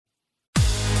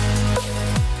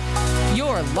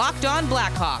are Locked On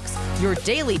Blackhawks, your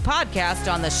daily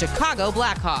podcast on the Chicago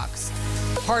Blackhawks.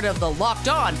 Part of the Locked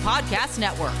On Podcast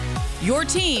Network, your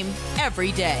team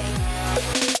every day.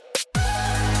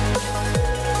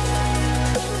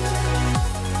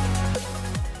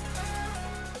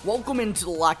 Welcome into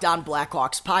the Locked On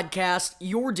Blackhawks podcast,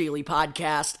 your daily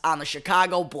podcast on the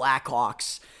Chicago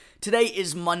Blackhawks. Today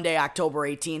is Monday, October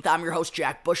 18th. I'm your host,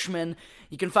 Jack Bushman.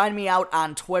 You can find me out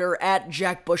on Twitter at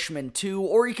JackBushman2,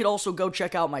 or you could also go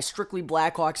check out my Strictly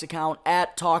Blackhawks account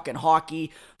at Talkin'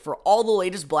 Hockey for all the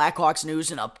latest Blackhawks news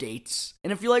and updates.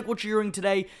 And if you like what you're hearing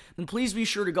today, then please be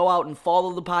sure to go out and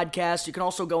follow the podcast. You can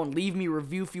also go and leave me a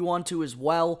review if you want to as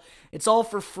well. It's all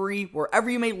for free wherever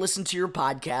you may listen to your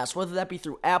podcast, whether that be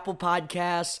through Apple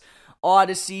Podcasts,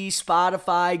 Odyssey,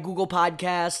 Spotify, Google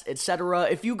Podcasts, etc.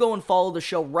 If you go and follow the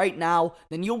show right now,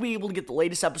 then you'll be able to get the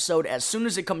latest episode as soon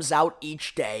as it comes out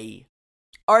each day.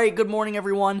 Alright, good morning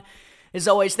everyone. As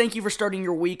always, thank you for starting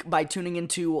your week by tuning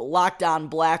into Locked On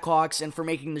Blackhawks and for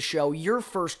making the show your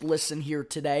first listen here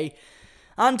today.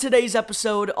 On today's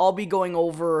episode, I'll be going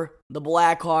over the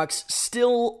Blackhawks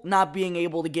still not being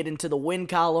able to get into the win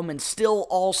column and still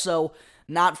also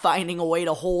not finding a way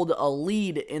to hold a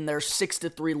lead in their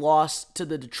 6-3 loss to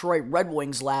the Detroit Red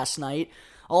Wings last night.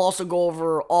 I'll also go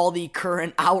over all the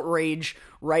current outrage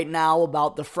right now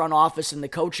about the front office and the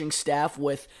coaching staff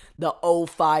with the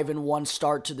 0-5-1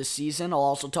 start to the season. I'll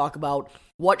also talk about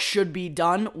what should be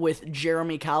done with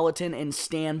Jeremy Colliton and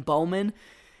Stan Bowman.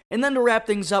 And then to wrap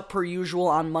things up, per usual,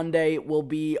 on Monday will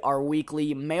be our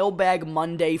weekly Mailbag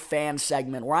Monday fan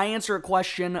segment, where I answer a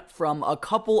question from a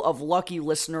couple of lucky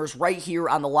listeners right here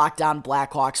on the Locked On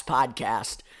Blackhawks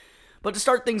podcast. But to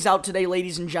start things out today,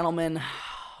 ladies and gentlemen,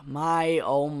 my,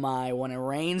 oh my, when it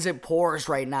rains, it pours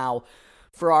right now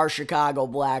for our Chicago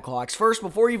Blackhawks. First,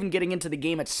 before even getting into the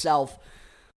game itself,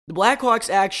 the Blackhawks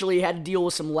actually had to deal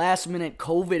with some last-minute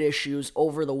COVID issues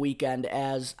over the weekend,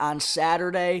 as on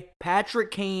Saturday,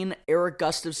 Patrick Kane, Erik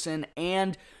Gustafsson,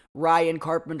 and Ryan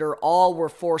Carpenter all were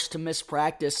forced to miss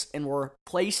practice and were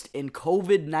placed in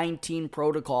COVID-19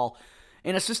 protocol.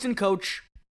 And assistant coach,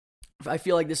 I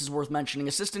feel like this is worth mentioning,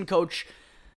 assistant coach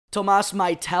Tomas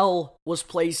Maitel was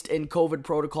placed in COVID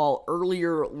protocol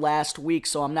earlier last week,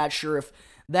 so I'm not sure if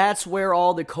that's where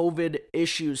all the COVID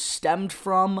issues stemmed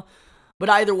from. But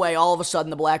either way, all of a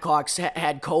sudden, the Blackhawks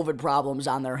had COVID problems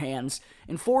on their hands.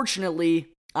 And fortunately,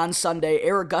 on Sunday,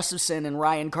 Erik Gustafsson and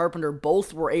Ryan Carpenter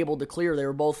both were able to clear. They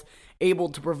were both able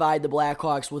to provide the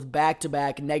Blackhawks with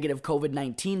back-to-back negative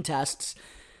COVID-19 tests.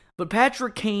 But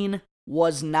Patrick Kane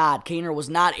was not. Kaner was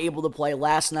not able to play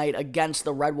last night against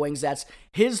the Red Wings. That's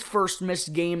his first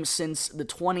missed game since the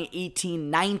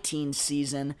 2018-19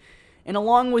 season. And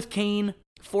along with Kane,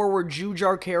 forward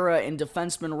Jujhar Khaira and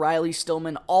defenseman Riley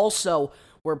Stillman also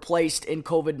were placed in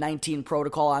COVID-19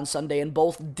 protocol on Sunday, and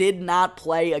both did not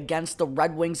play against the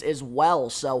Red Wings as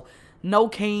well. So, no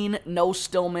Kane, no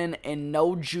Stillman, and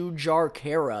no Jujhar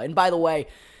Khaira. And by the way,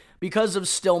 because of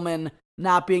Stillman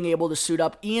not being able to suit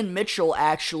up, Ian Mitchell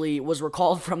actually was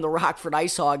recalled from the Rockford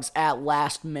IceHogs at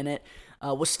last minute.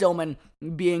 With Stillman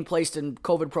being placed in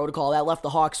COVID protocol, that left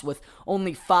the Hawks with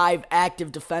only 5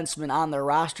 active defensemen on their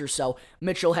roster, so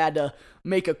Mitchell had to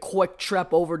make a quick trip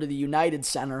over to the United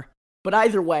Center. But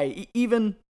either way,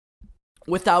 even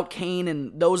without Kane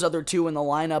and those other two in the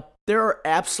lineup, there are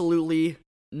absolutely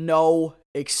no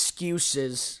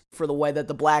excuses for the way that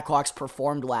the Blackhawks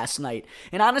performed last night.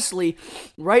 And honestly,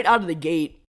 right out of the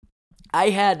gate,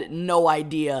 I had no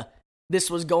idea this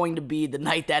was going to be the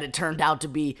night that it turned out to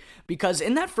be, because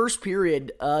in that first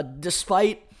period,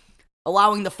 despite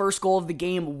allowing the first goal of the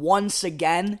game once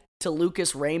again to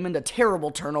Lucas Raymond, a terrible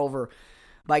turnover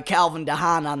by Calvin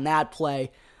DeHaan on that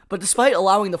play, but despite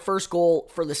allowing the first goal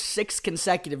for the 6th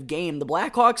consecutive game, the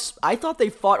Blackhawks, I thought they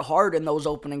fought hard in those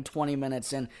opening 20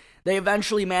 minutes, and they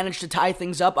eventually managed to tie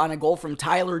things up on a goal from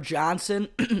Tyler Johnson.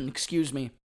 Excuse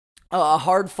me. A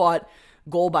hard-fought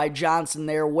goal by Johnson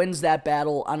there, wins that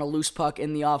battle on a loose puck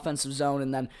in the offensive zone,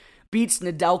 and then beats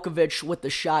Nedeljkovic with the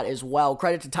shot as well.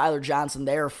 Credit to Tyler Johnson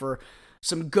there for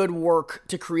some good work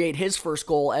to create his first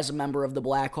goal as a member of the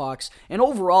Blackhawks. And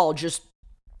overall, just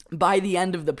by the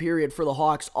end of the period for the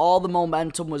Hawks, all the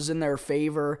momentum was in their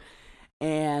favor.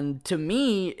 And to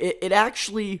me, it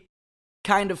actually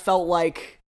kind of felt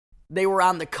like they were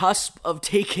on the cusp of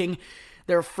taking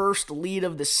their first lead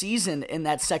of the season in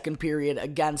that second period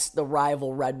against the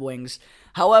rival Red Wings.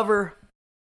 However,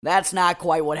 that's not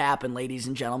quite what happened, ladies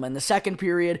and gentlemen. The second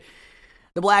period,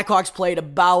 the Blackhawks played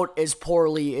about as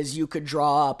poorly as you could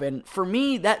draw up. And for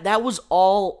me, that was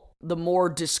all the more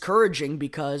discouraging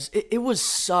because it was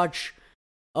such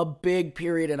a big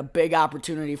period and a big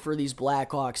opportunity for these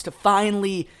Blackhawks to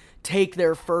finally take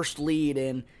their first lead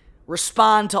and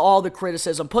respond to all the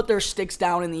criticism, put their sticks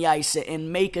down in the ice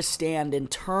and make a stand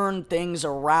and turn things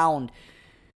around.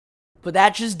 But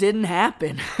that just didn't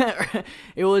happen.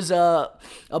 It was a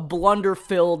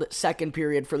blunder-filled second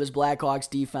period for this Blackhawks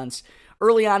defense.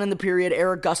 Early on in the period,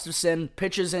 Erik Gustafsson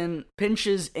pinches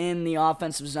in the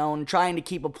offensive zone, trying to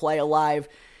keep a play alive.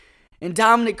 And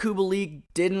Dominik Kubalik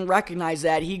didn't recognize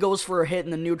that. He goes for a hit in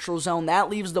the neutral zone.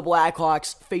 That leaves the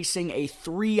Blackhawks facing a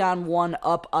 3-on-1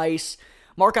 up ice.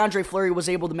 Marc-Andre Fleury was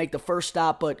able to make the first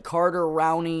stop, but Carter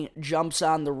Rowney jumps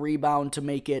on the rebound to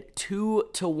make it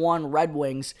 2-1 Red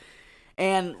Wings.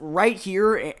 And right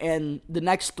here, and the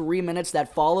next 3 minutes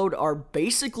that followed are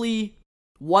basically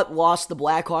what lost the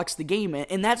Blackhawks the game.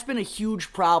 And that's been a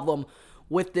huge problem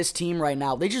with this team right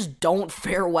now. They just don't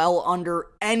fare well under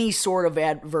any sort of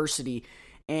adversity.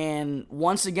 And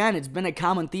once again, it's been a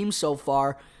common theme so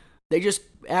far. They just,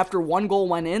 after one goal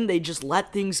went in, they just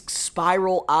let things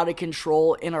spiral out of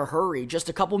control in a hurry. Just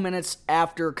a couple minutes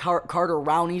after Carter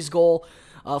Rowney's goal,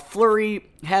 Fleury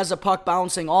has a puck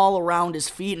bouncing all around his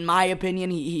feet. In my opinion,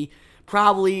 he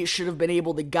probably should have been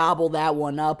able to gobble that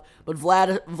one up. But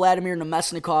Vladimir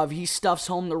Nemesnikov, he stuffs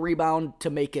home the rebound to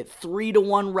make it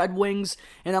 3-1 Red Wings.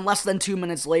 And then less than 2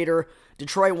 minutes later,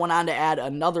 Detroit went on to add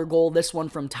another goal, this one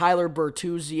from Tyler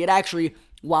Bertuzzi. It actually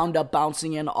wound up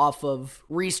bouncing in off of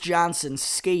Reese Johnson's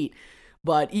skate.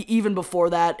 But even before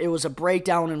that, it was a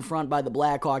breakdown in front by the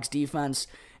Blackhawks defense.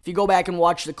 If you go back and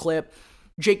watch the clip,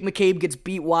 Jake McCabe gets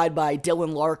beat wide by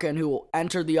Dylan Larkin, who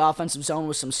entered the offensive zone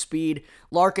with some speed.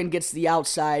 Larkin gets the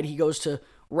outside. He goes to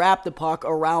wrap the puck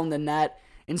around the net.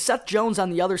 And Seth Jones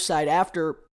on the other side,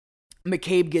 after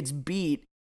McCabe gets beat,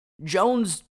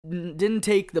 Jones didn't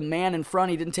take the man in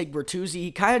front. He didn't take Bertuzzi.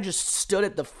 He kind of just stood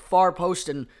at the far post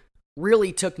and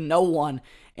really took no one.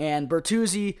 And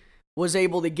Bertuzzi was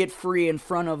able to get free in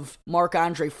front of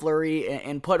Marc-Andre Fleury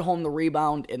and put home the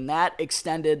rebound, and that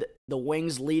extended the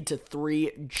Wings' lead to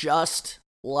 3 just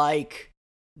like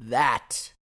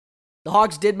that. The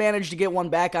Hawks did manage to get one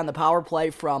back on the power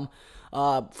play from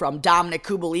Dominik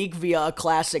Kubalik via a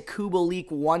classic Kubalik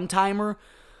one-timer.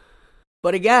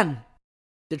 But again,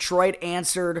 Detroit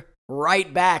answered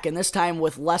right back, and this time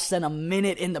with less than a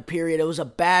minute in the period. It was a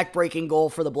back-breaking goal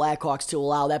for the Blackhawks to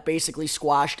allow. That basically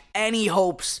squashed any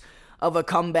hopes of a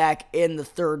comeback in the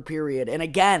third period. And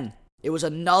again, it was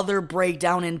another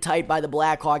breakdown in tight by the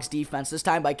Blackhawks defense, this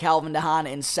time by Calvin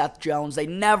DeHaan and Seth Jones. They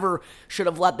never should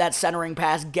have let that centering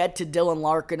pass get to Dylan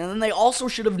Larkin, and then they also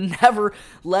should have never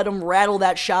let him rattle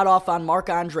that shot off on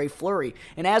Marc-Andre Fleury.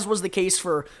 And as was the case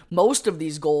for most of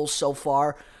these goals so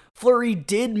far, Fleury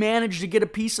did manage to get a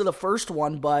piece of the first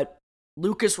one, but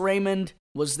Lucas Raymond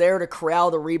was there to corral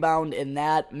the rebound, and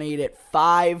that made it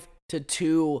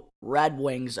 5-2 Red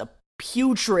Wings. A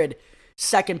putrid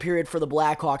second period for the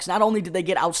Blackhawks. Not only did they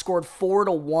get outscored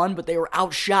 4-1, but they were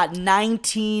outshot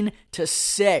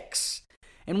 19-6.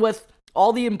 And with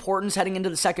all the importance heading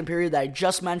into the second period that I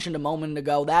just mentioned a moment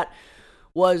ago, that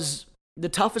was the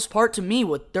toughest part to me.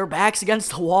 With their backs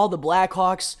against the wall, the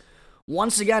Blackhawks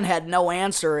once again had no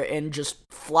answer and just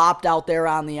flopped out there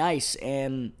on the ice.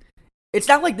 And it's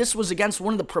not like this was against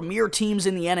one of the premier teams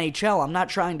in the NHL. I'm not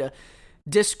trying to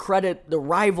discredit the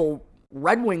rival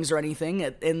Red Wings or anything,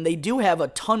 and they do have a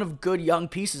ton of good young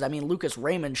pieces. I mean, Lucas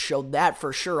Raymond showed that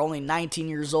for sure, only 19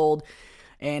 years old,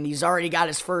 and he's already got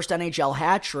his first NHL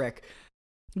hat trick.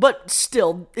 But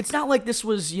still, it's not like this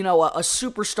was, a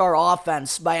superstar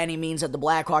offense by any means that the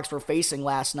Blackhawks were facing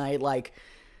last night.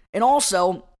 And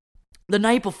also, the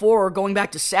night before, going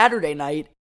back to Saturday night,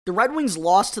 the Red Wings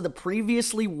lost to the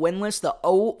previously winless, the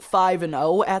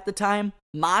 0-5-0 at the time,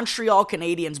 Montreal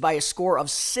Canadiens by a score of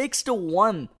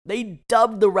 6-1. They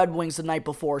dubbed the Red Wings the night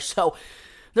before, so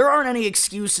there aren't any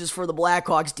excuses for the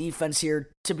Blackhawks defense here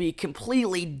to be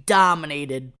completely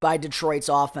dominated by Detroit's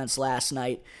offense last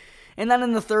night. And then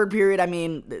in the third period,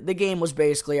 the game was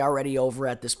basically already over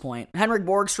at this point. Henrik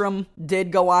Borgstrom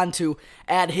did go on to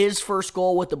add his first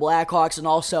goal with the Blackhawks and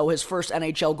also his first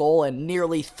NHL goal in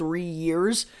nearly 3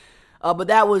 years. But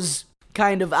that was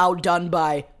kind of outdone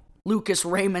by Lucas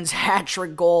Raymond's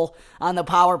hat-trick goal on the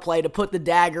power play to put the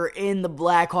dagger in the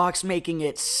Blackhawks, making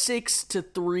it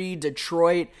 6-3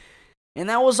 Detroit. And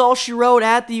that was all she wrote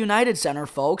at the United Center,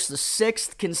 folks. The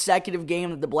 6th consecutive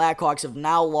game that the Blackhawks have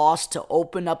now lost to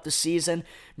open up the season,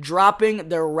 dropping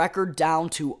their record down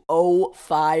to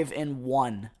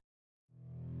 0-5-1.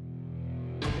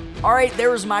 All right,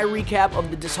 there's my recap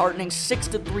of the disheartening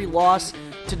 6-3 loss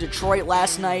to Detroit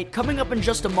last night. Coming up in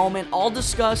just a moment, I'll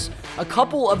discuss a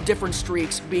couple of different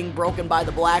streaks being broken by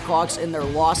the Blackhawks in their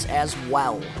loss as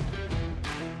well.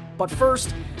 But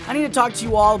first, I need to talk to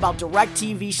you all about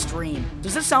DirecTV Stream.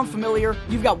 Does this sound familiar?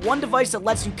 You've got one device that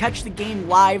lets you catch the game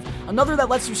live, another that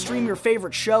lets you stream your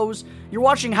favorite shows, you're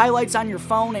watching highlights on your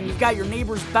phone, and you've got your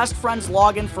neighbor's best friend's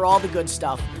login for all the good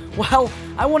stuff. Well,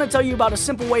 I want to tell you about a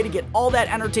simple way to get all that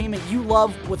entertainment you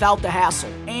love without the hassle,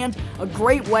 and a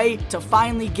great way to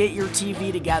finally get your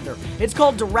TV together. It's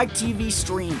called DirecTV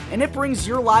Stream, and it brings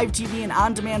your live TV and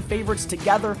on-demand favorites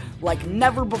together like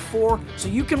never before, so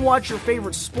you can watch your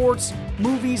favorite sports,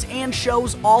 movies, and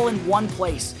shows all in one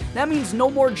place. That means no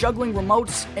more juggling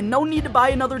remotes, and no need to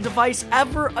buy another device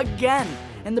ever again.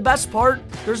 And the best part,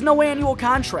 there's no annual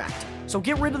contract. So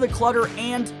get rid of the clutter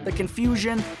and the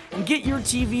confusion and get your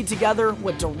TV together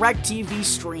with DirecTV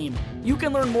Stream. You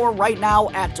can learn more right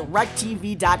now at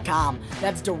directtv.com.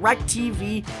 That's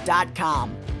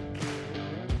directtv.com.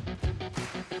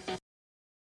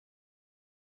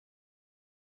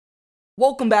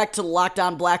 Welcome back to the Locked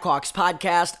On Blackhawks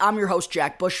podcast. I'm your host,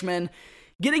 Jack Bushman.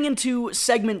 Getting into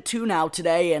segment 2 now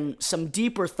today and some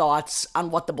deeper thoughts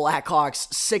on what the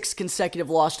Blackhawks' 6th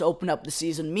consecutive loss to open up the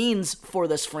season means for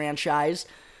this franchise.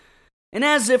 And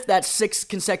as if that 6th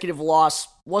consecutive loss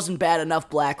wasn't bad enough,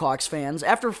 Blackhawks fans,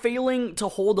 after failing to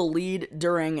hold a lead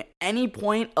during any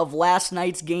point of last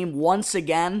night's game once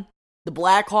again, the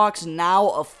Blackhawks now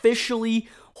officially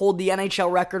hold the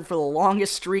NHL record for the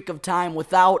longest streak of time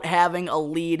without having a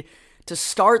lead to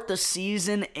start the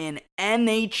season in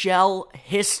NHL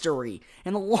history,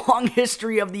 in the long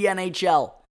history of the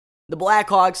NHL. The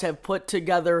Blackhawks have put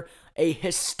together a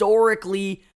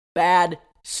historically bad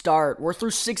start. We're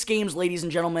through 6 games, ladies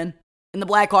and gentlemen, and the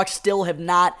Blackhawks still have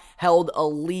not held a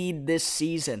lead this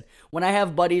season. When I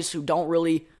have buddies who don't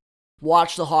really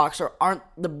watch the Hawks or aren't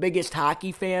the biggest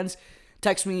hockey fans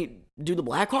text me, do the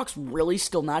Blackhawks really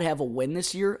still not have a win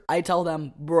this year? I tell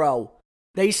them, bro,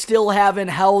 they still haven't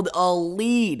held a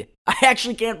lead. I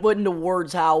actually can't put into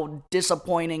words how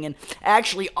disappointing and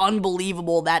actually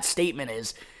unbelievable that statement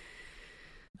is.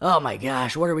 Oh my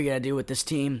gosh, what are we going to do with this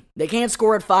team? They can't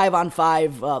score at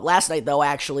 5-on-5. Last night, though,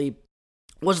 actually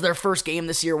was their first game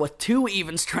this year with 2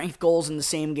 even strength goals in the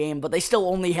same game, but they still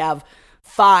only have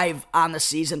 5 on the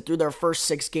season through their first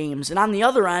 6 games. And on the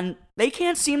other end, they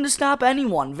can't seem to stop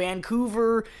anyone.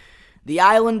 Vancouver, the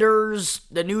Islanders,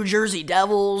 the New Jersey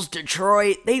Devils,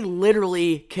 Detroit, they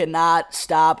literally cannot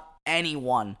stop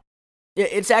anyone.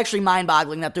 It's actually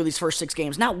mind-boggling that through these first 6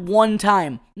 games, not one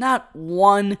time have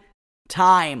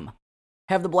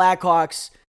the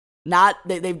Blackhawks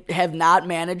they have not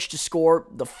managed to score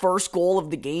the first goal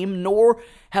of the game, nor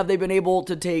have they been able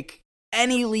to take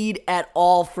any lead at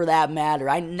all for that matter.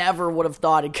 I never would have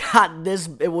thought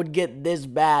it would get this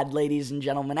bad, ladies and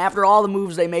gentlemen. After all the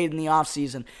moves they made in the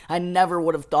offseason, I never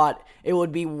would have thought it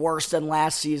would be worse than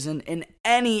last season in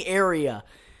any area.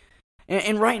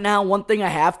 And right now, one thing I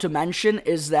have to mention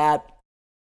is that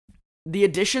the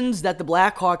additions that the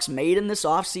Blackhawks made in this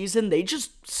offseason, they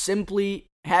just simply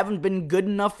haven't been good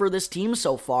enough for this team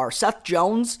so far. Seth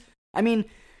Jones, I mean,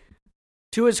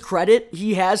 to his credit,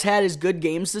 he has had his good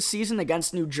games this season.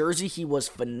 Against New Jersey, he was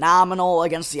phenomenal.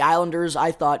 Against the Islanders,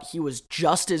 I thought he was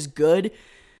just as good.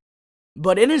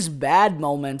 But in his bad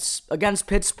moments, against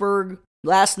Pittsburgh,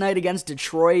 last night against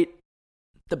Detroit,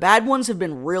 the bad ones have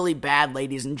been really bad,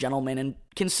 ladies and gentlemen. And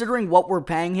considering what we're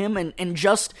paying him and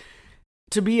just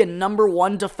to be a number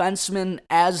 1 defenseman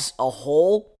as a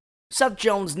whole, Seth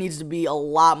Jones needs to be a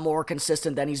lot more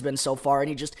consistent than he's been so far, and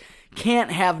he just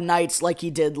can't have nights like he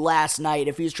did last night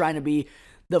if he's trying to be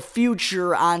the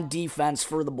future on defense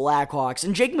for the Blackhawks.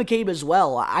 And Jake McCabe as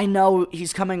well. I know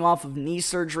he's coming off of knee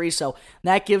surgery, so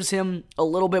that gives him a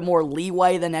little bit more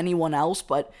leeway than anyone else,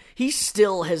 but he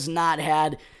still has not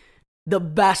had the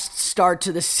best start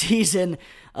to the season,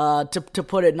 to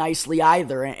put it nicely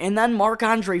either. And then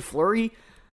Marc-Andre Fleury,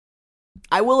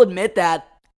 I will admit that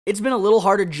it's been a little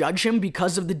hard to judge him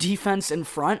because of the defense in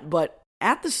front, but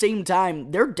at the same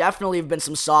time, there definitely have been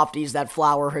some softies that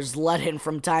Flower has let in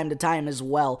from time to time as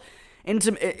well. And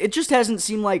it just hasn't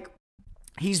seemed like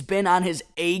he's been on his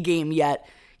A game yet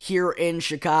here in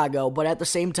Chicago. But at the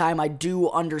same time, I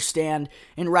do understand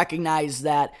and recognize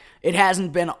that it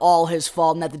hasn't been all his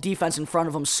fault and that the defense in front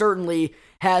of him certainly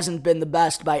hasn't been the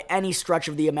best by any stretch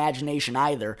of the imagination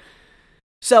either.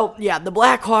 So, yeah, the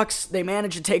Blackhawks, they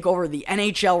managed to take over the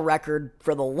NHL record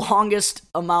for the longest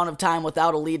amount of time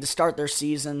without a lead to start their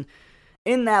season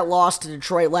in that loss to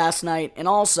Detroit last night. And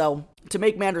also, to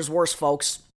make matters worse,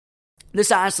 folks,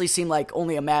 this honestly seemed like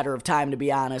only a matter of time, to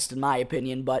be honest, in my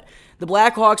opinion. But the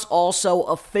Blackhawks also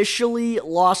officially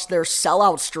lost their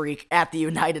sellout streak at the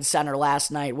United Center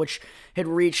last night, which had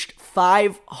reached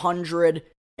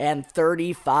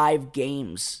 535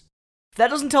 games. if that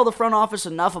doesn't tell the front office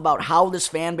enough about how this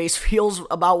fan base feels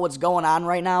about what's going on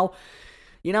right now,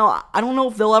 I don't know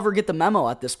if they'll ever get the memo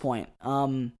at this point.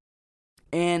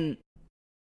 And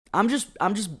I'm just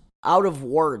out of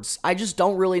words. I just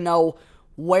don't really know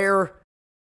where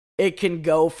it can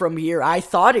go from here. I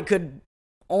thought it could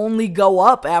only go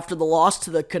up after the loss to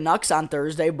the Canucks on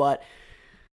Thursday, but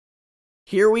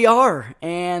here we are.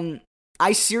 And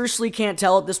I seriously can't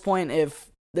tell at this point if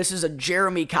this is a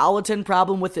Jeremy Colliton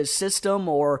problem with his system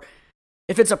or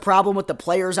if it's a problem with the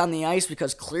players on the ice,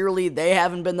 because clearly they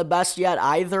haven't been the best yet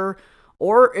either,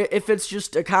 or if it's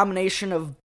just a combination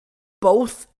of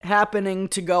both happening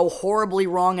to go horribly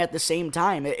wrong at the same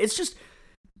time. It's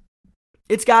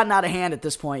gotten out of hand at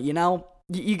this point,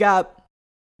 You got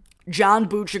John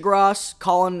Buccigross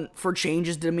calling for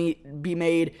changes to be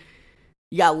made.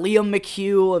 You got Liam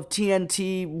McHugh of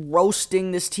TNT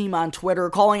roasting this team on Twitter,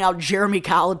 calling out Jeremy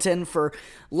Colliton for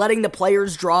letting the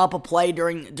players draw up a play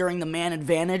during the man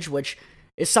advantage, which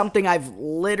is something I've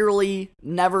literally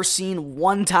never seen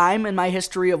one time in my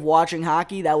history of watching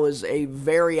hockey. That was a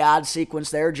very odd sequence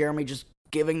there. Jeremy just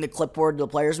giving the clipboard to the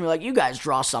players and be like, you guys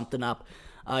draw something up.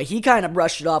 He kind of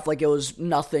brushed it off like it was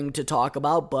nothing to talk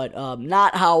about, but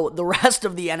not how the rest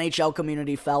of the NHL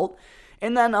community felt.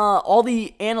 And then all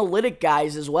the analytic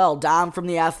guys as well, Dom from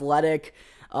The Athletic,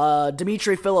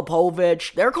 Dmitry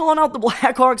Filipovich, they're calling out the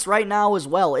Blackhawks right now as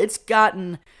well. It's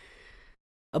gotten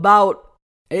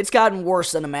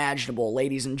worse than imaginable,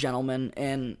 ladies and gentlemen,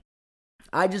 and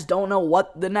I just don't know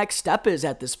what the next step is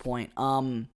at this point.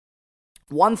 One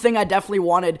thing I definitely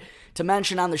wanted to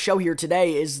mention on the show here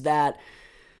today is that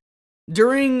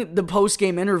during the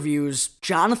post-game interviews,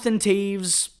 Jonathan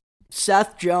Toews,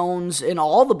 Seth Jones, and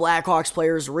all the Blackhawks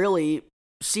players really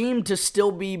seem to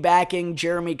still be backing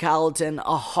Jeremy Colliton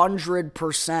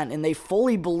 100%, and they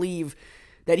fully believe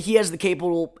that he has the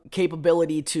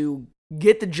capability to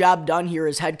get the job done here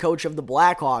as head coach of the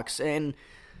Blackhawks. And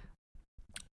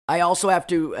I also have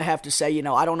to say,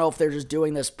 I don't know if they're just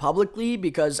doing this publicly,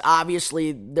 because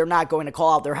obviously they're not going to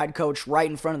call out their head coach right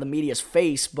in front of the media's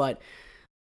face, but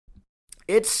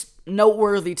it's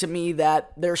noteworthy to me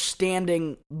that they're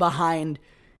standing behind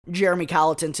Jeremy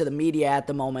Colliton to the media at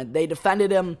the moment. They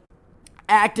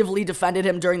actively defended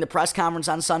him during the press conference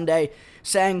on Sunday,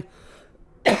 saying,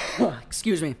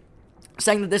 saying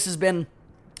that this has been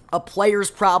a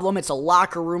player's problem, it's a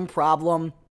locker room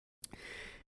problem.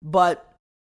 But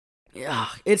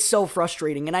it's so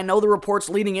frustrating. And I know the reports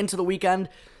leading into the weekend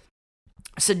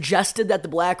suggested that the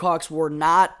Blackhawks were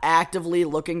not actively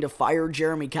looking to fire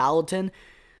Jeremy Colliton,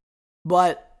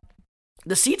 but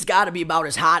the seat's got to be about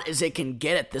as hot as it can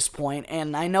get at this point.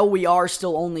 And I know we are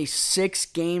still only 6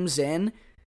 games in,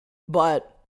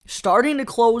 but starting to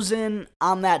close in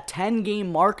on that 10-game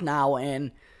mark now.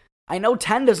 And I know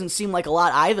 10 doesn't seem like a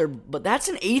lot either, but that's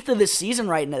an eighth of the season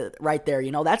right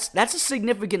there. That's a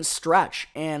significant stretch.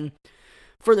 And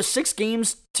for the 6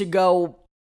 games to go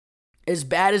as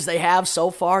bad as they have so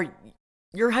far,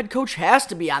 your head coach has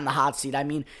to be on the hot seat. I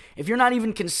mean, if you're not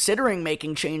even considering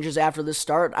making changes after this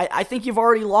start, I think you've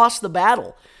already lost the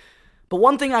battle. But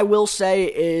one thing I will say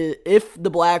is, if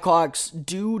the Blackhawks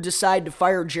do decide to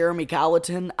fire Jeremy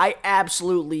Colliton, I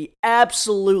absolutely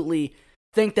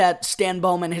think that Stan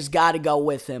Bowman has got to go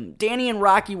with him. Danny and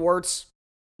Rocky Wirtz,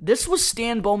 this was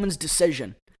Stan Bowman's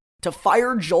decision to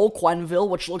fire Joel Quenneville,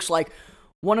 which looks like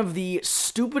one of the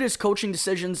stupidest coaching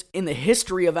decisions in the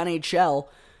history of NHL.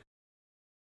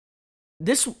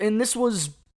 This was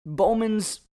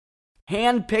Bowman's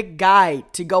hand-picked guy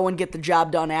to go and get the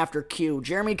job done after Q.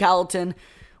 Jeremy Colliton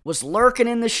was lurking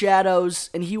in the shadows,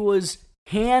 and he was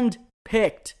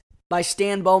hand-picked by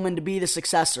Stan Bowman to be the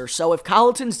successor. So if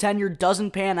Colliton's tenure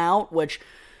doesn't pan out, which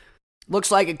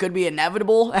looks like it could be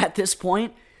inevitable at this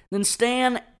point, then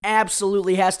Stan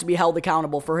absolutely has to be held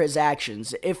accountable for his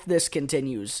actions if this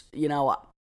continues,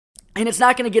 And it's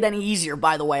not going to get any easier,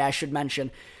 by the way, I should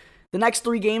mention. The next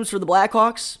 3 games for the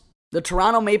Blackhawks, the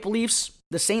Toronto Maple Leafs,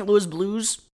 the St. Louis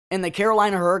Blues, and the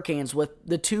Carolina Hurricanes, with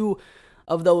the 2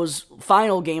 of those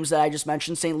final games that I just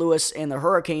mentioned, St. Louis and the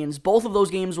Hurricanes. Both of those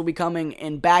games will be coming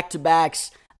in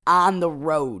back-to-backs on the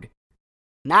road.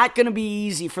 Not going to be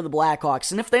easy for the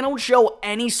Blackhawks. And if they don't show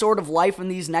any sort of life in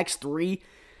these next 3,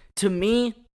 to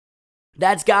me,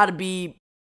 that's got to be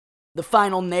the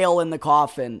final nail in the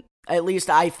coffin. At least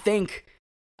I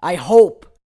hope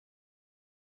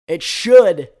it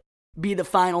should be the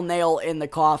final nail in the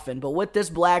coffin. But with this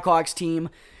Blackhawks team,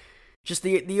 just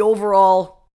the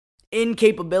overall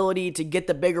incapability to get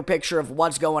the bigger picture of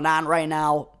what's going on right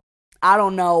now, I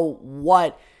don't know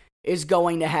what is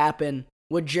going to happen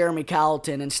with Jeremy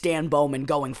Colliton and Stan Bowman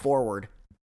going forward.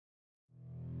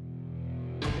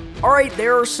 Alright,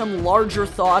 there are some larger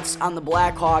thoughts on the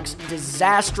Blackhawks'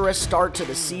 disastrous start to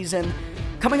the season.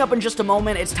 Coming up in just a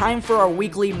moment, it's time for our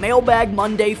weekly Mailbag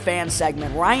Monday fan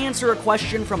segment, where I answer a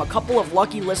question from a couple of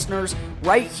lucky listeners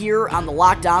right here on the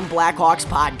Locked On Blackhawks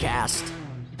podcast.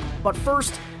 But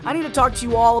first, I need to talk to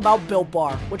you all about Built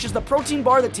Bar, which is the protein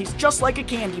bar that tastes just like a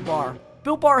candy bar.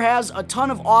 Built Bar has a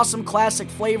ton of awesome classic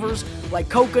flavors like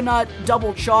coconut,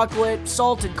 double chocolate,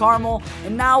 salted caramel,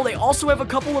 and now they also have a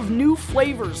couple of new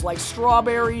flavors like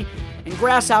strawberry and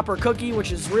grasshopper cookie,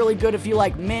 which is really good if you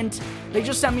like mint. They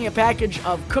just sent me a package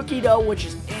of cookie dough, which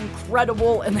is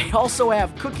incredible, and they also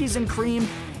have cookies and cream,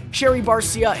 cherry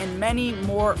barcia, and many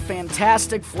more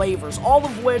fantastic flavors, all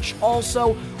of which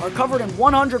also are covered in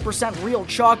 100% real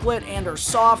chocolate and are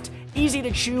soft, easy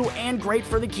to chew, and great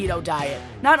for the keto diet.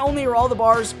 Not only are all the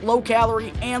bars low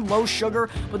calorie and low sugar,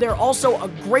 but they're also a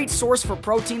great source for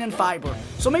protein and fiber.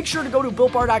 So make sure to go to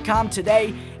BuiltBar.com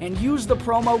today and use the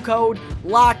promo code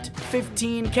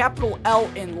LOCKED15, capital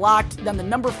L in LOCKED, then the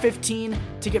number 15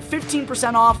 to get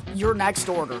 15% off your next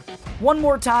order. One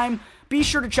more time, be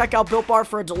sure to check out Built Bar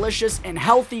for a delicious and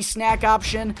healthy snack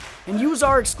option and use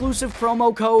our exclusive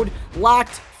promo code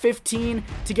LOCKED15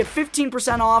 to get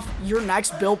 15% off your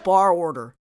next Built Bar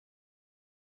order.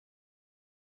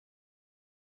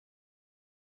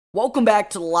 Welcome back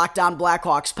to the Locked On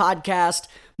Blackhawks podcast.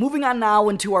 Moving on now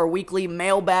into our weekly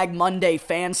Mailbag Monday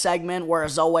fan segment, where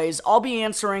as always, I'll be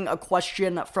answering a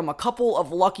question from a couple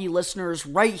of lucky listeners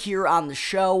right here on the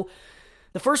show.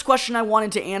 The first question I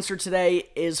wanted to answer today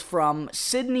is from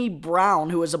Sydney Brown,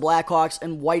 who is a Blackhawks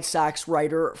and White Sox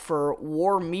writer for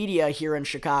War Media here in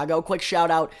Chicago. Quick shout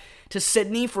out to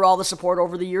Sydney for all the support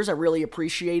over the years. I really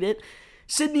appreciate it.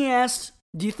 Sydney asked,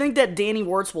 do you think that Danny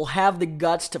Wirtz will have the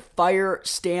guts to fire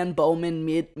Stan Bowman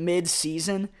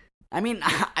mid-season? I mean,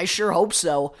 I sure hope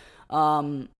so.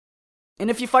 And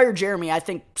if you fire Jeremy, I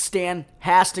think Stan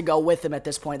has to go with him at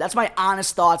this point. That's my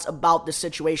honest thoughts about the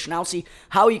situation. I don't see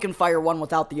how you can fire one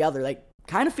without the other. They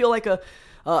kind of feel like a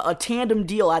tandem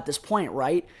deal at this point,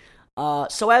 right?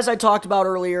 So as I talked about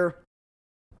earlier,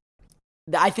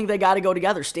 I think they got to go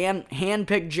together. Stan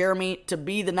handpicked Jeremy to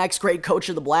be the next great coach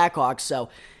of the Blackhawks. So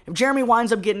if Jeremy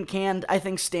winds up getting canned, I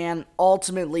think Stan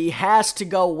ultimately has to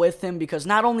go with him because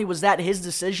not only was that his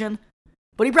decision,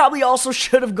 but he probably also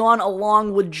should have gone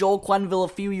along with Joel Quenneville a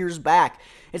few years back.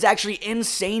 It's actually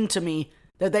insane to me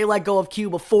that they let go of Q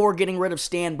before getting rid of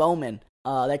Stan Bowman.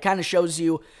 That kind of shows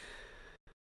you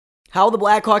how the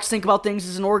Blackhawks think about things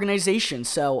as an organization.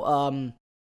 So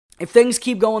if things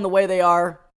keep going the way they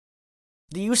are,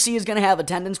 the UC is going to have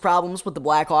attendance problems with the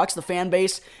Blackhawks. The fan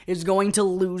base is going to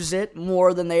lose it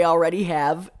more than they already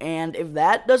have. And if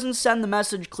that doesn't send the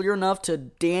message clear enough to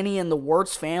Danny and the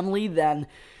Wirtz family, then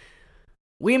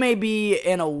we may be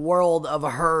in a world of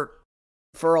hurt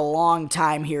for a long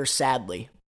time here, sadly.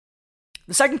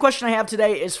 The second question I have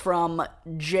today is from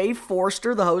Jay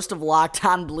Forster, the host of Locked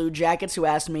On Blue Jackets, who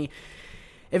asked me,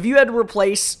 if you had to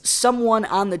replace someone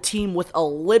on the team with a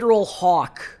literal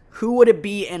hawk, who would it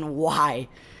be and why?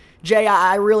 Jay,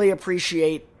 I really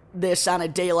appreciate this on a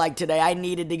day like today. I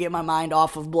needed to get my mind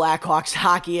off of Blackhawks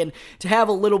hockey and to have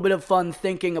a little bit of fun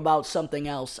thinking about something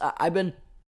else. I've been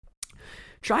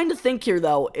trying to think here,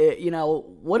 though,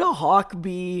 would a hawk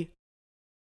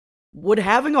would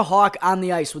having a hawk on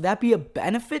the ice, would that be a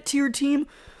benefit to your team?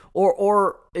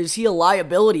 Or is he a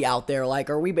liability out there? Like,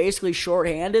 are we basically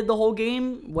shorthanded the whole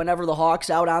game whenever the hawk's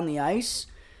out on the ice?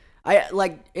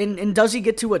 And does he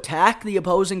get to attack the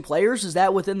opposing players? Is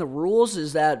that within the rules?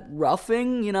 Is that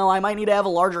roughing? I might need to have a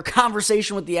larger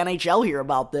conversation with the NHL here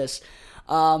about this.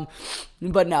 But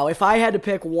no, if I had to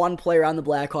pick one player on the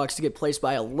Blackhawks to get placed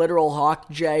by a literal hawk,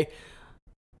 Jay,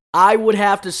 I would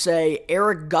have to say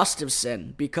Erik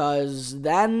Gustafsson, because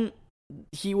then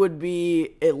he would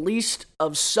be at least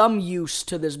of some use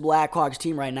to this Blackhawks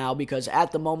team right now, because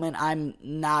at the moment, I'm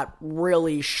not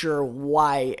really sure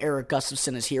why Erik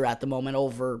Gustafsson is here at the moment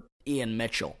over Ian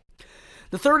Mitchell.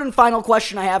 The third and final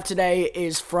question I have today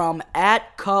is from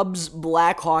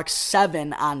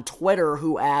 @CubsBlackhawks7 on Twitter,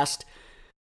 who asked,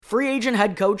 free agent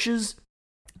head coaches,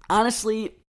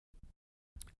 honestly,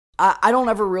 I don't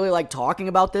ever really like talking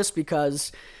about this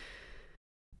because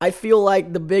I feel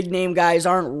like the big name guys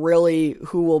aren't really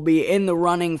who will be in the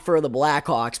running for the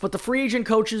Blackhawks. But the free agent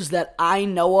coaches that I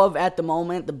know of at the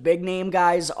moment, the big name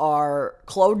guys are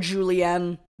Claude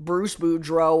Julien, Bruce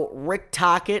Boudreau, Rick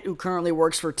Tocchet, who currently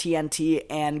works for TNT,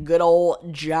 and good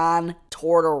old John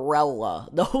Tortorella.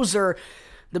 Those are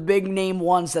the big name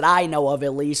ones that I know of,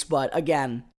 at least. But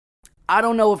again, I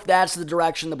don't know if that's the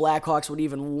direction the Blackhawks would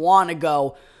even want to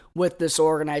go with this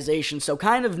organization. So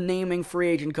kind of naming free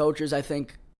agent coaches, I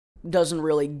think, doesn't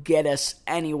really get us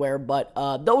anywhere. But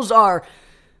those are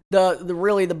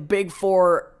the big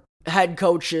four head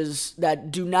coaches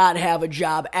that do not have a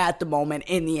job at the moment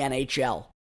in the NHL.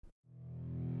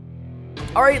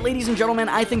 All right, ladies and gentlemen,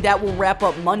 I think that will wrap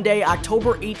up Monday,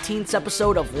 October 18th's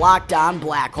episode of Locked On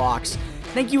Blackhawks.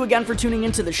 Thank you again for tuning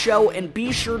into the show, and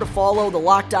be sure to follow the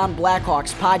Locked On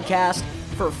Blackhawks podcast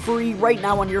for free right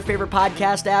now on your favorite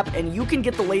podcast app, and you can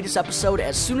get the latest episode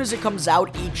as soon as it comes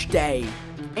out each day.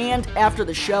 And after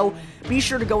the show, be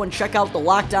sure to go and check out the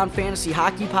Locked On Fantasy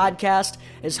Hockey podcast,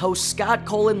 as host Scott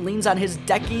Cullen leans on his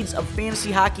decades of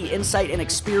fantasy hockey insight and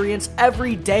experience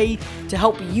every day to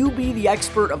help you be the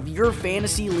expert of your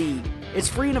fantasy league. It's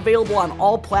free and available on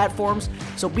all platforms,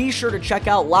 so be sure to check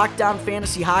out Locked On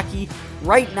Fantasy Hockey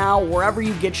right now wherever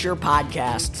you get your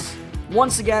podcasts.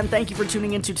 Once again, thank you for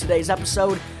tuning into today's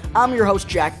episode. I'm your host,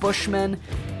 Jack Bushman.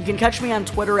 You can catch me on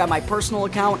Twitter at my personal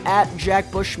account at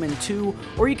JackBushman2,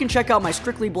 or you can check out my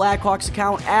Strictly Blackhawks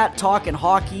account at Talkin'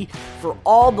 Hockey for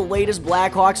all the latest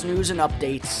Blackhawks news and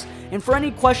updates. And for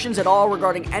any questions at all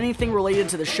regarding anything related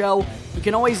to the show, you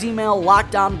can always email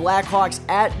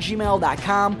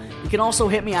lockdownblackhawks@gmail.com. You can also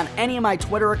hit me on any of my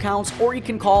Twitter accounts, or you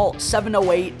can call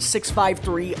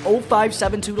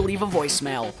 708-653-0572 to leave a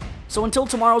voicemail. So until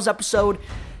tomorrow's episode,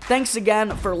 thanks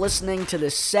again for listening to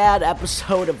this sad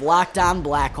episode of Locked On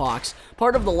Blackhawks,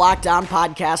 part of the Locked On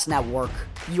Podcast Network.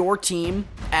 Your team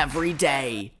every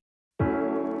day.